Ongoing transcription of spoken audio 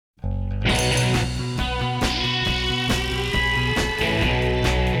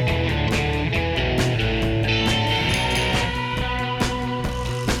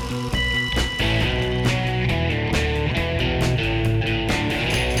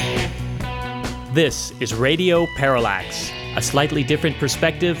This is Radio Parallax, a slightly different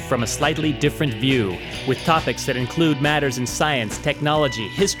perspective from a slightly different view, with topics that include matters in science, technology,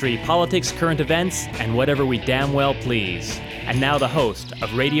 history, politics, current events, and whatever we damn well please. And now the host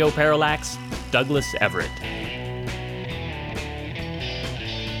of Radio Parallax, Douglas Everett.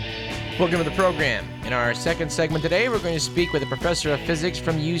 Welcome to the program. In our second segment today, we're going to speak with a professor of physics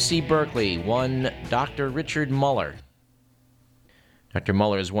from UC Berkeley, one Dr. Richard Muller. Dr.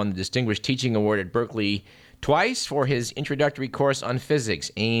 Muller has won the Distinguished Teaching Award at Berkeley twice for his introductory course on physics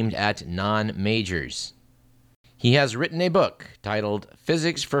aimed at non-majors. He has written a book titled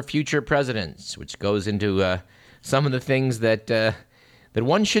Physics for Future Presidents, which goes into some of the things that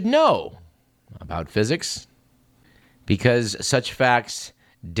one should know about physics, because such facts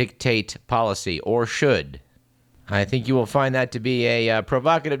dictate policy, or should. I think you will find that to be a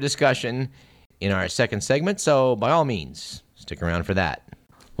provocative discussion in our second segment, so by all means, stick around for that.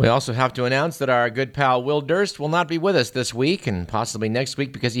 We also have to announce that our good pal Will Durst will not be with us this week and possibly next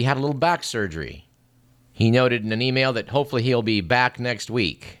week because he had a little back surgery. He noted in an email that hopefully he'll be back next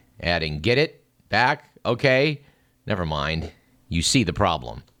week, adding, "Get it? Back? Okay? Never mind. You see the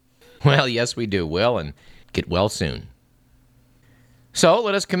problem." Well, yes, we do, Will, and get well soon. So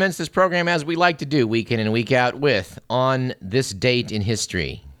let us commence this program as we like to do week in and week out with On This Date in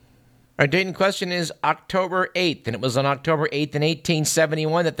History. Our date in question is October 8th, and it was on October 8th in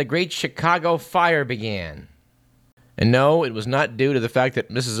 1871 that the Great Chicago Fire began. And no, it was not due to the fact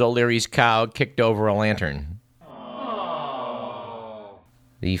that Mrs. O'Leary's cow kicked over a lantern. Aww.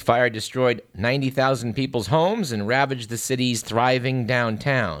 The fire destroyed 90,000 people's homes and ravaged the city's thriving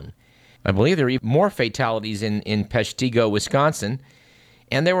downtown. I believe there were even more fatalities in Peshtigo, Wisconsin,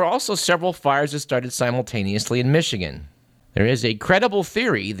 and there were also several fires that started simultaneously in Michigan. There is a credible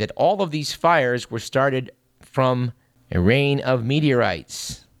theory that all of these fires were started from a rain of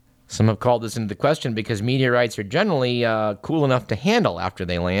meteorites. Some have called this into question because meteorites are generally cool enough to handle after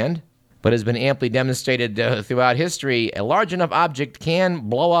they land, but has been amply demonstrated throughout history, a large enough object can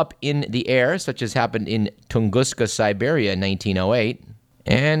blow up in the air, such as happened in Tunguska, Siberia in 1908.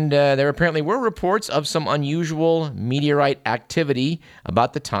 And there apparently were reports of some unusual meteorite activity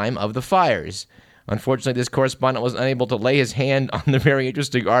about the time of the fires. Unfortunately, this correspondent was unable to lay his hand on the very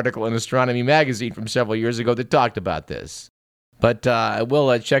interesting article in Astronomy Magazine from several years ago that talked about this. But I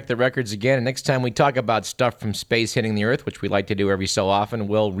will check the records again, and next time we talk about stuff from space hitting the Earth, which we like to do every so often,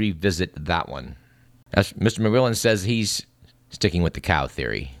 we'll revisit that one. As Mr. McMillan says, he's sticking with the cow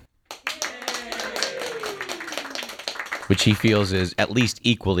theory, which he feels is at least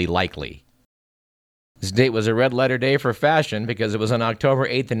equally likely. This date was a red-letter day for fashion because it was on October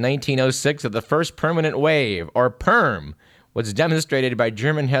 8th in 1906 that the first permanent wave, or perm, was demonstrated by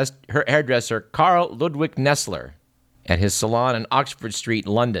German hairdresser Karl Ludwig Nessler at his salon in Oxford Street,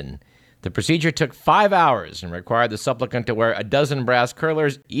 London. The procedure took 5 hours and required the supplicant to wear a dozen brass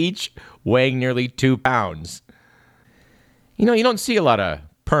curlers, each weighing nearly 2 pounds. You know, you don't see a lot of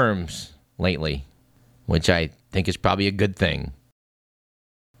perms lately, which I think is probably a good thing.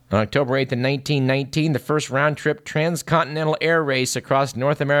 On October 8th in 1919, the first round-trip transcontinental air race across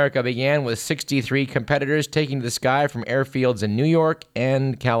North America began with 63 competitors taking to the sky from airfields in New York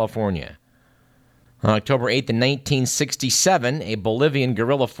and California. On October 8th in 1967, a Bolivian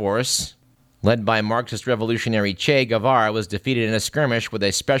guerrilla force led by Marxist revolutionary Che Guevara was defeated in a skirmish with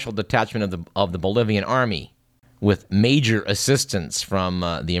a special detachment of the Bolivian army, with major assistance from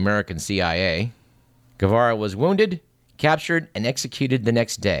the American CIA. Guevara was wounded, captured, and executed the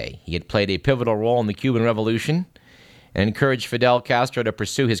next day. He had played a pivotal role in the Cuban Revolution and encouraged Fidel Castro to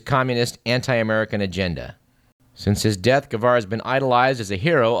pursue his communist, anti-American agenda. Since his death, Guevara has been idolized as a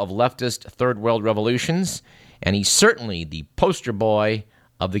hero of leftist Third World revolutions, and he's certainly the poster boy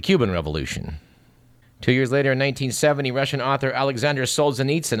of the Cuban Revolution. 2 years later, in 1970, Russian author Alexander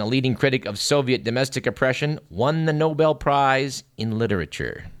Solzhenitsyn, a leading critic of Soviet domestic oppression, won the Nobel Prize in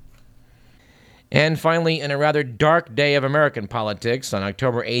Literature. And finally, in a rather dark day of American politics, on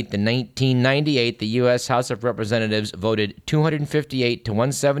October 8th, in 1998, the U.S. House of Representatives voted 258 to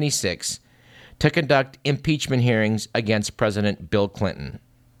 176 to conduct impeachment hearings against President Bill Clinton.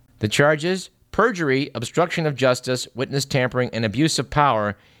 The charges: perjury, obstruction of justice, witness tampering, and abuse of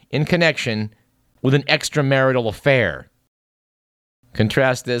power in connection with an extramarital affair.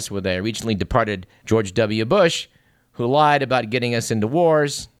 Contrast this with a recently departed George W. Bush, who lied about getting us into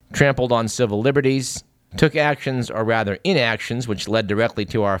wars, trampled on civil liberties, took actions, or rather inactions, which led directly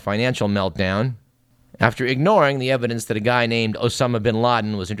to our financial meltdown, after ignoring the evidence that a guy named Osama bin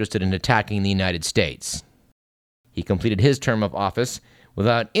Laden was interested in attacking the United States. He completed his term of office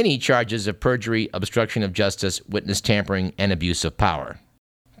without any charges of perjury, obstruction of justice, witness tampering, and abuse of power.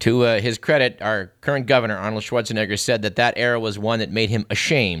 To his credit, our current governor, Arnold Schwarzenegger, said that era was one that made him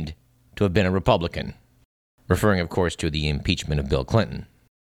ashamed to have been a Republican, referring, of course, to the impeachment of Bill Clinton.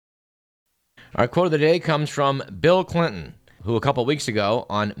 Our quote of the day comes from Bill Clinton, who a couple weeks ago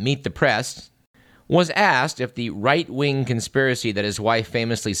on Meet the Press was asked if the right-wing conspiracy that his wife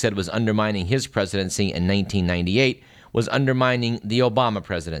famously said was undermining his presidency in 1998 was undermining the Obama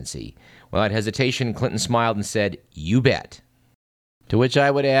presidency. Without hesitation, Clinton smiled and said, "You bet." To which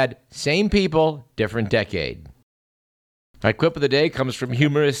I would add, same people, different decade. Our quip of the day comes from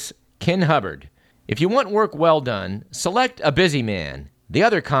humorist Ken Hubbard. If you want work well done, select a busy man. The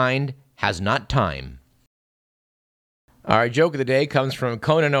other kind has not time. Our joke of the day comes from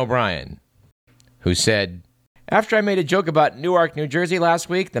Conan O'Brien, who said, "After I made a joke about Newark, New Jersey last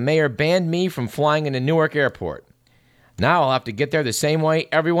week, the mayor banned me from flying into Newark Airport. Now I'll have to get there the same way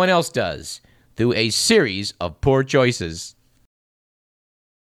everyone else does, through a series of poor choices."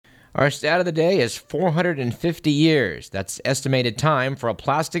 Our stat of the day is 450 years. That's estimated time for a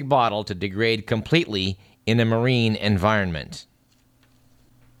plastic bottle to degrade completely in a marine environment.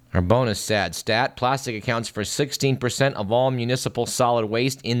 Our bonus sad stat, plastic accounts for 16% of all municipal solid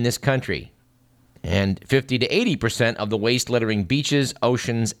waste in this country, and 50 to 80% of the waste littering beaches,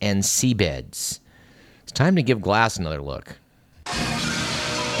 oceans, and seabeds. It's time to give glass another look.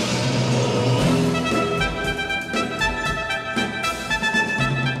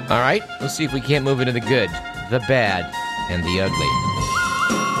 All right, let's see if we can't move into the good, the bad, and the ugly.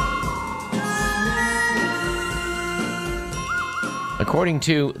 According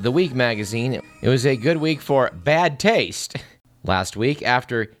to The Week magazine, it was a good week for bad taste last week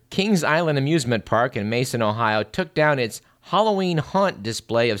after Kings Island Amusement Park in Mason, Ohio took down its Halloween haunt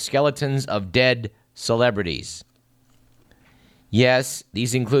display of skeletons of dead celebrities. Yes,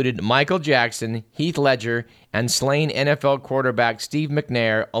 these included Michael Jackson, Heath Ledger, and slain NFL quarterback Steve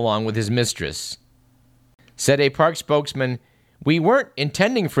McNair, along with his mistress. Said a park spokesman, "We weren't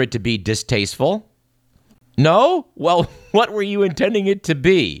intending for it to be distasteful." No? Well, what were you intending it to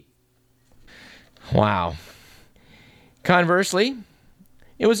be? Wow. Conversely,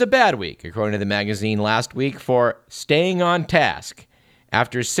 it was a bad week, according to the magazine last week, for staying on task,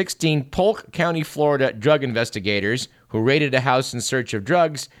 after 16 Polk County, Florida drug investigators who raided a house in search of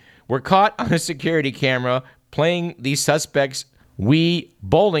drugs were caught on a security camera playing the suspect's Wii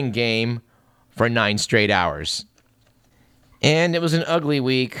bowling game for 9 straight hours. And it was an ugly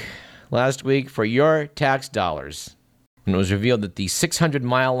week last week for your tax dollars. And it was revealed that the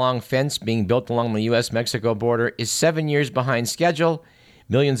 600-mile-long fence being built along the U.S.-Mexico border is 7 years behind schedule,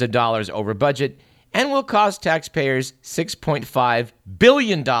 millions of dollars over budget, and will cost taxpayers $6.5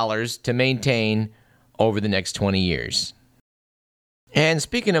 billion to maintain over the next 20 years. And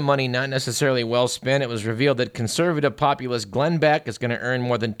speaking of money not necessarily well spent, it was revealed that conservative populist Glenn Beck is going to earn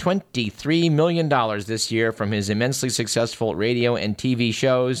more than $23 million this year from his immensely successful radio and TV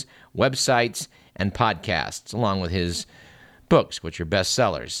shows, websites, and podcasts, along with his books, which are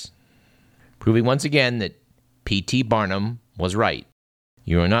bestsellers, proving once again that P.T. Barnum was right.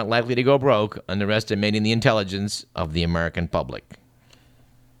 You are not likely to go broke underestimating the intelligence of the American public.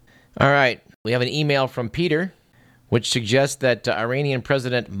 All right, we have an email from Peter, which suggests that Iranian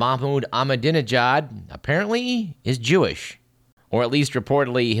President Mahmoud Ahmadinejad apparently is Jewish, or at least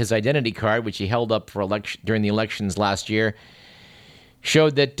reportedly his identity card, which he held up for during the elections last year,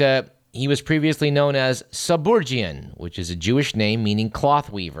 showed that he was previously known as Saburgian, which is a Jewish name meaning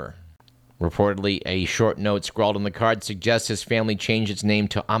cloth weaver. Reportedly, a short note scrawled on the card suggests his family changed its name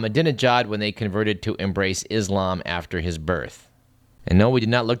to Ahmadinejad when they converted to embrace Islam after his birth. And no, we did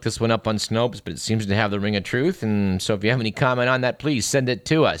not look this one up on Snopes, but it seems to have the ring of truth, and so if you have any comment on that, please send it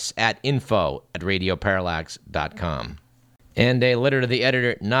to us at info@radioparallax.com. And a letter to the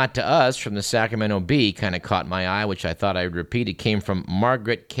editor, not to us, from the Sacramento Bee kind of caught my eye, which I thought I would repeat. It came from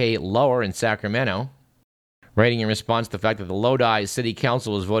Margaret K. Lower in Sacramento, writing in response to the fact that the Lodi City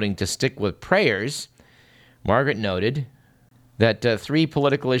Council was voting to stick with prayers. Margaret noted that 3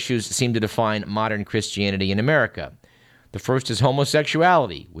 political issues seem to define modern Christianity in America. The first is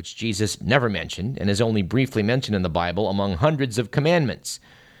homosexuality, which Jesus never mentioned and is only briefly mentioned in the Bible among hundreds of commandments,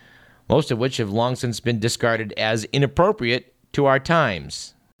 most of which have long since been discarded as inappropriate to our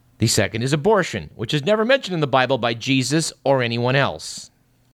times. The second is abortion, which is never mentioned in the Bible by Jesus or anyone else.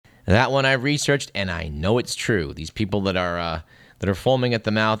 That one I've researched, and I know it's true. These people that are foaming at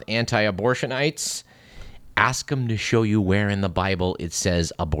the mouth, anti-abortionites, ask them to show you where in the Bible it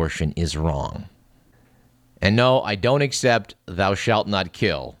says abortion is wrong. And no, I don't accept thou shalt not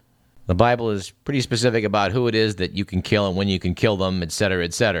kill. The Bible is pretty specific about who it is that you can kill and when you can kill them, etc.,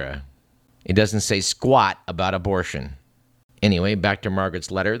 etc. It doesn't say squat about abortion. Anyway, back to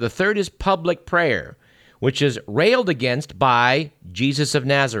Margaret's letter. The third is public prayer, which is railed against by Jesus of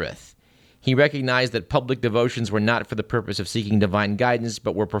Nazareth. He recognized that public devotions were not for the purpose of seeking divine guidance,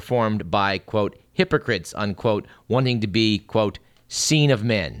 but were performed by, quote, hypocrites, unquote, wanting to be, quote, seen of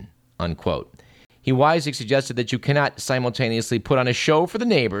men, unquote. He wisely suggested that you cannot simultaneously put on a show for the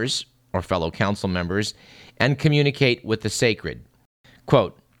neighbors, or fellow council members, and communicate with the sacred.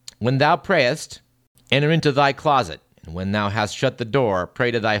 Quote, when thou prayest, enter into thy closet, and when thou hast shut the door,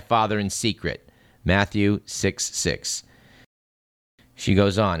 pray to thy Father in secret. Matthew 6:6. She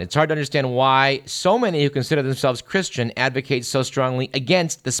goes on, it's hard to understand why so many who consider themselves Christian advocate so strongly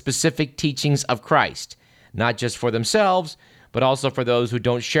against the specific teachings of Christ, not just for themselves, but also for those who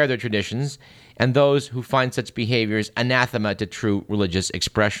don't share their traditions and those who find such behaviors anathema to true religious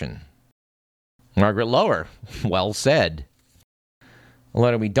expression. Margaret Lower, well said. A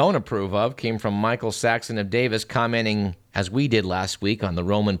letter we don't approve of came from Michael Saxon of Davis, commenting, as we did last week, on the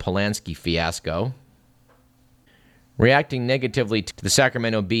Roman Polanski fiasco. Reacting negatively to the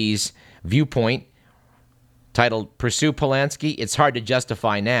Sacramento Bee's viewpoint, titled, Pursue Polanski, It's Hard to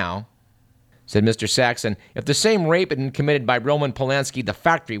Justify Now, said Mr. Saxon, if the same rape had been committed by Roman Polanski, the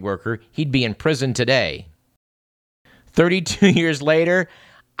factory worker, he'd be in prison today. 32 years later,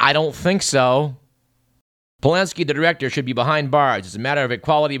 I don't think so. Polanski, the director, should be behind bars. It's a matter of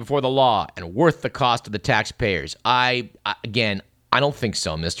equality before the law and worth the cost of the taxpayers. I don't think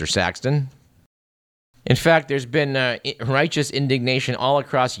so, Mr. Saxton. In fact, there's been righteous indignation all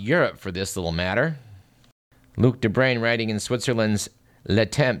across Europe for this little matter. Luc Debrain, writing in Switzerland's Le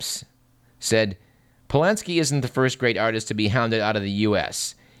Temps, said, Polanski isn't the first great artist to be hounded out of the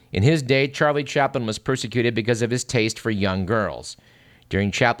U.S. In his day, Charlie Chaplin was persecuted because of his taste for young girls.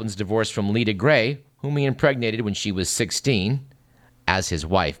 During Chaplin's divorce from Lita Gray, whom he impregnated when she was 16, as his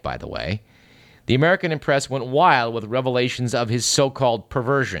wife, by the way, the American press went wild with revelations of his so-called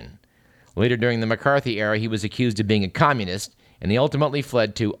perversion. Later during the McCarthy era, he was accused of being a communist, and he ultimately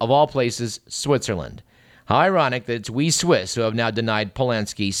fled to, of all places, Switzerland. How ironic that it's we Swiss who have now denied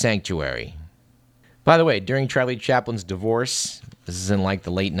Polanski sanctuary. By the way, during Charlie Chaplin's divorce, this is in like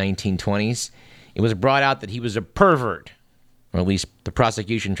the late 1920s, it was brought out that he was a pervert, or at least the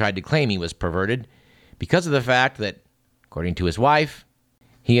prosecution tried to claim he was perverted, because of the fact that, according to his wife,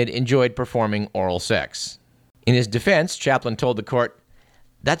 he had enjoyed performing oral sex. In his defense, Chaplin told the court,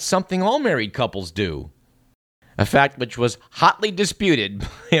 that's something all married couples do. A fact which was hotly disputed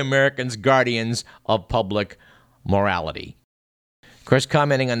by Americans' guardians of public morality. Of course,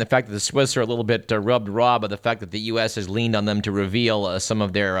 commenting on the fact that the Swiss are a little bit rubbed raw by the fact that the U.S. has leaned on them to reveal some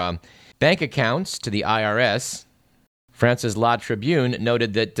of their bank accounts to the IRS, France's La Tribune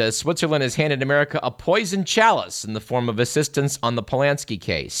noted that Switzerland has handed America a poison chalice in the form of assistance on the Polanski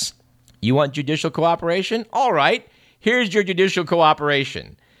case. You want judicial cooperation? All right. Here's your judicial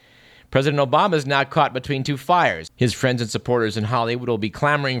cooperation. President Obama is now caught between two fires. His friends and supporters in Hollywood will be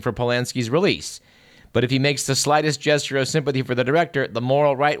clamoring for Polanski's release. But if he makes the slightest gesture of sympathy for the director, the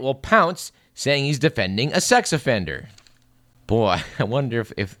moral right will pounce, saying he's defending a sex offender. Boy, I wonder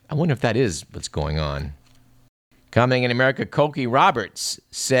if that is what's going on. Commenting in America, Cokie Roberts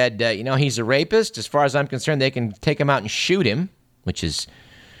said, he's a rapist. As far as I'm concerned, they can take him out and shoot him, which is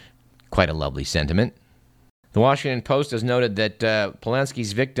quite a lovely sentiment. The Washington Post has noted that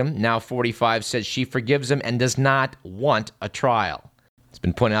Polanski's victim, now 45, says she forgives him and does not want a trial. It's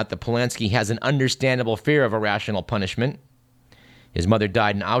been pointed out that Polanski has an understandable fear of irrational punishment. His mother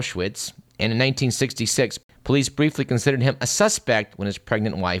died in Auschwitz, and in 1966, police briefly considered him a suspect when his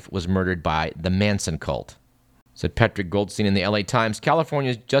pregnant wife was murdered by the Manson cult. Said Patrick Goldstein in the LA Times,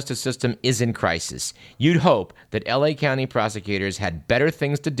 California's justice system is in crisis. You'd hope that LA County prosecutors had better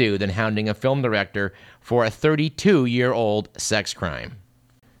things to do than hounding a film director for a 32-year-old sex crime.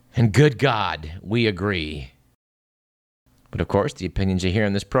 And good God, we agree. But of course, the opinions you hear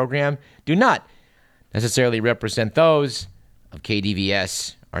in this program do not necessarily represent those of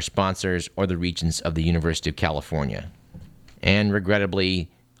KDVS, our sponsors, or the Regents of the University of California. And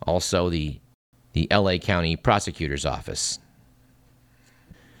regrettably, also the LA County Prosecutor's Office.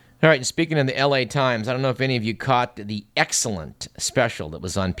 All right, and speaking of the LA Times, I don't know if any of you caught the excellent special that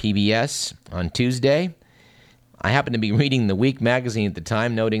was on PBS on Tuesday. I happened to be reading The Week magazine at the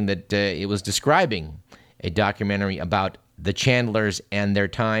time, noting that it was describing a documentary about the Chandlers and their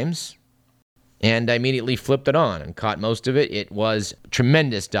times. And I immediately flipped it on and caught most of it. It was a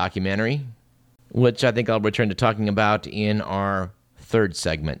tremendous documentary, which I think I'll return to talking about in our third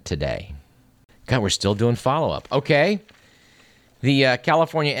segment today. God, we're still doing follow-up. Okay. The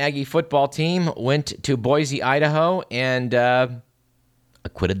California Aggie football team went to Boise, Idaho, and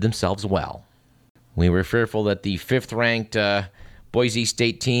acquitted themselves well. We were fearful that the fifth-ranked Boise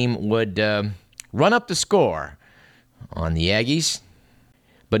State team would run up the score on the Aggies.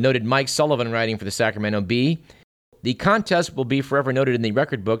 But noted Mike Sullivan, writing for the Sacramento Bee, the contest will be forever noted in the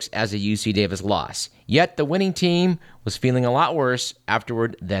record books as a UC Davis loss. Yet the winning team was feeling a lot worse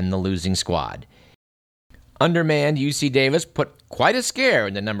afterward than the losing squad. Undermanned UC Davis put quite a scare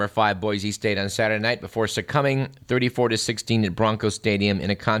in the number 5 Boise State on Saturday night before succumbing 34-16 at Bronco Stadium in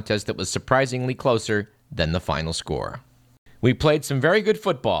a contest that was surprisingly closer than the final score. We played some very good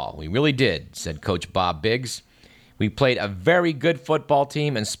football. We really did, said Coach Bob Biggs. We played a very good football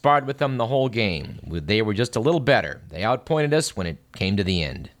team and sparred with them the whole game. They were just a little better. They outpointed us when it came to the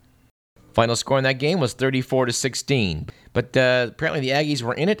end. Final score in that game was 34-16. But apparently the Aggies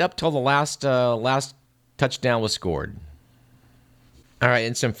were in it up till the last touchdown was scored. All right,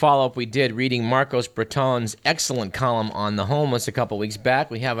 and some follow-up we did reading Marcos Breton's excellent column on the homeless a couple weeks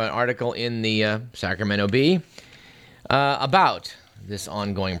back. We have an article in the Sacramento Bee about this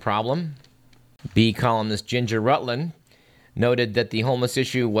ongoing problem. Bee columnist Ginger Rutland noted that the homeless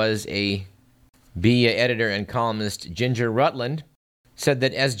issue was Bee editor and columnist Ginger Rutland said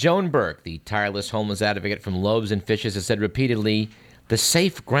that as Joan Burke, the tireless homeless advocate from Loaves and Fishes, has said repeatedly, the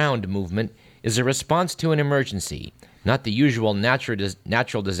safe ground movement is a response to an emergency, not the usual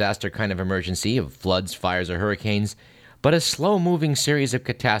natural disaster kind of emergency of floods, fires, or hurricanes, but a slow-moving series of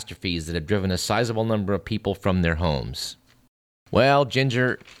catastrophes that have driven a sizable number of people from their homes. Well,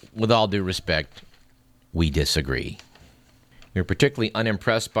 Ginger, with all due respect, we disagree. We're particularly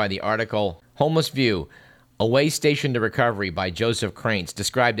unimpressed by the article Homeless View, A Way Station to Recovery by Joseph Krantz,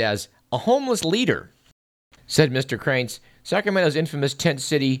 described as a homeless leader. Said Mr. Krantz, Sacramento's infamous tent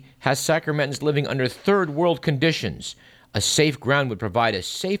city has Sacramentans living under third-world conditions. A safe ground would provide a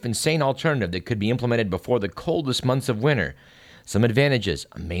safe and sane alternative that could be implemented before the coldest months of winter. Some advantages: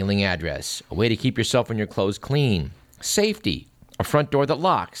 a mailing address, a way to keep yourself and your clothes clean, safety, a front door that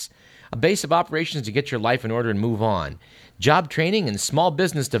locks, a base of operations to get your life in order and move on, job training and small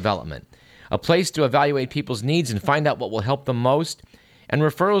business development, a place to evaluate people's needs and find out what will help them most, and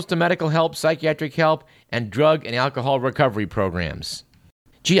referrals to medical help, psychiatric help, and drug and alcohol recovery programs.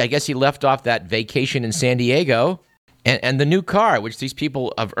 Gee, I guess he left off that vacation in San Diego and the new car, which these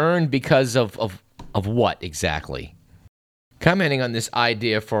people have earned because of what exactly? Commenting on this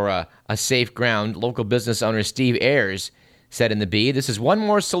idea for a safe ground, local business owner Steve Ayers said in the Bee, this is one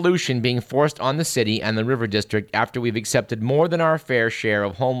more solution being forced on the city and the River District after we've accepted more than our fair share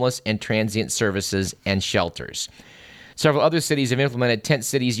of homeless and transient services and shelters. Several other cities have implemented tent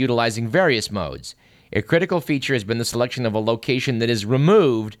cities utilizing various modes. A critical feature has been the selection of a location that is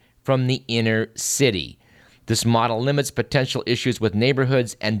removed from the inner city. This model limits potential issues with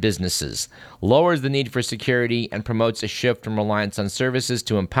neighborhoods and businesses, lowers the need for security, and promotes a shift from reliance on services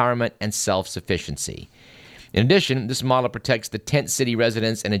to empowerment and self-sufficiency. In addition, this model protects the tent city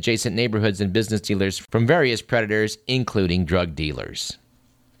residents and adjacent neighborhoods and business dealers from various predators, including drug dealers.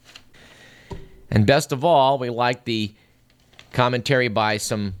 And best of all, we like the commentary by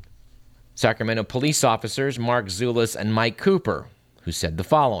some Sacramento police officers, Mark Zulis and Mike Cooper, who said the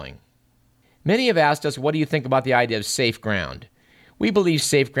following. Many have asked us, what do you think about the idea of safe ground? We believe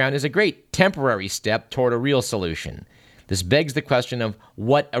safe ground is a great temporary step toward a real solution. This begs the question of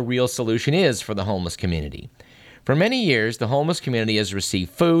what a real solution is for the homeless community. For many years, the homeless community has received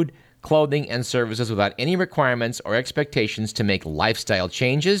food, clothing, and services without any requirements or expectations to make lifestyle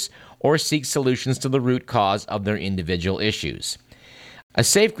changes or seek solutions to the root cause of their individual issues. A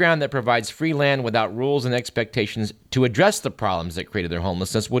safe ground that provides free land without rules and expectations to address the problems that created their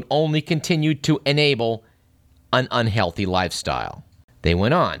homelessness would only continue to enable an unhealthy lifestyle. They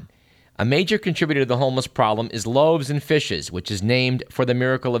went on. A major contributor to the homeless problem is Loaves and Fishes, which is named for the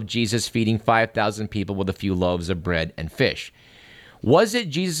miracle of Jesus feeding 5,000 people with a few loaves of bread and fish. Was it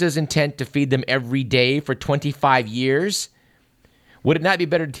Jesus' intent to feed them every day for 25 years? Would it not be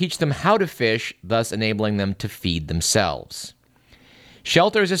better to teach them how to fish, thus enabling them to feed themselves?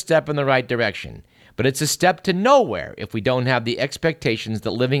 Shelter is a step in the right direction, but it's a step to nowhere if we don't have the expectations that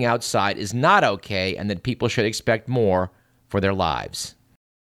living outside is not okay and that people should expect more for their lives.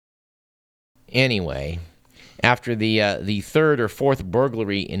 Anyway, after the third or fourth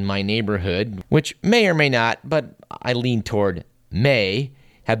burglary in my neighborhood, which may or may not, but I lean toward may,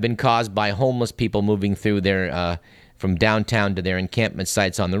 have been caused by homeless people moving through their from downtown to their encampment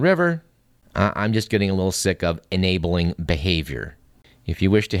sites on the river, I'm just getting a little sick of enabling behavior. If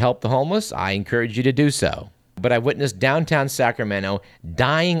you wish to help the homeless, I encourage you to do so. But I've witnessed downtown Sacramento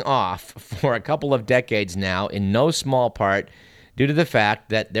dying off for a couple of decades now, in no small part due to the fact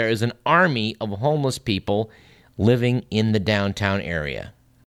that there is an army of homeless people living in the downtown area.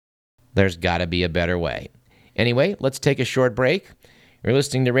 There's got to be a better way. Anyway, let's take a short break. You're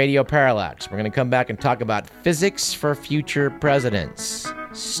listening to Radio Parallax. We're going to come back and talk about physics for future presidents.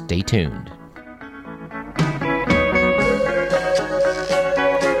 Stay tuned.